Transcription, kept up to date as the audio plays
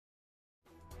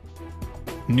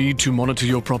Need to monitor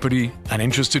your property and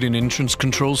interested in entrance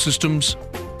control systems?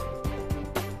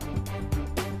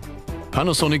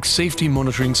 Panasonic Safety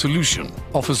Monitoring Solution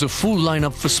offers a full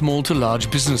lineup for small to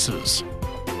large businesses.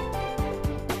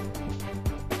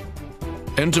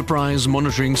 Enterprise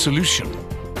Monitoring Solution.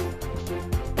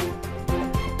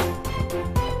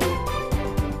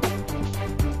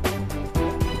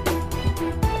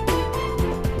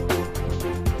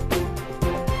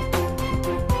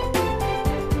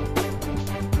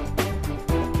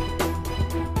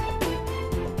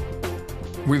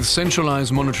 With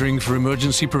centralized monitoring for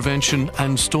emergency prevention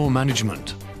and store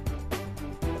management.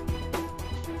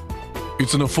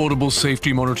 It's an affordable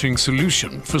safety monitoring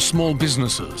solution for small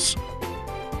businesses.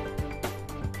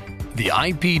 The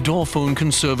IP doorphone can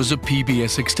serve as a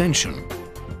PBS extension,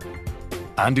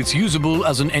 and it's usable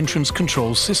as an entrance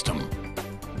control system.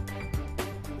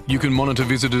 You can monitor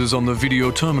visitors on the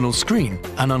video terminal screen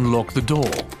and unlock the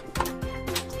door.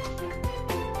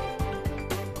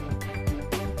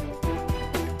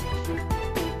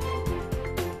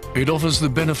 It offers the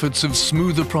benefits of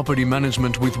smoother property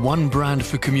management with one brand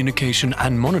for communication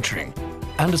and monitoring,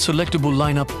 and a selectable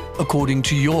lineup according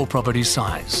to your property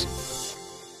size.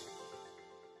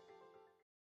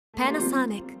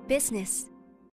 Panasonic Business.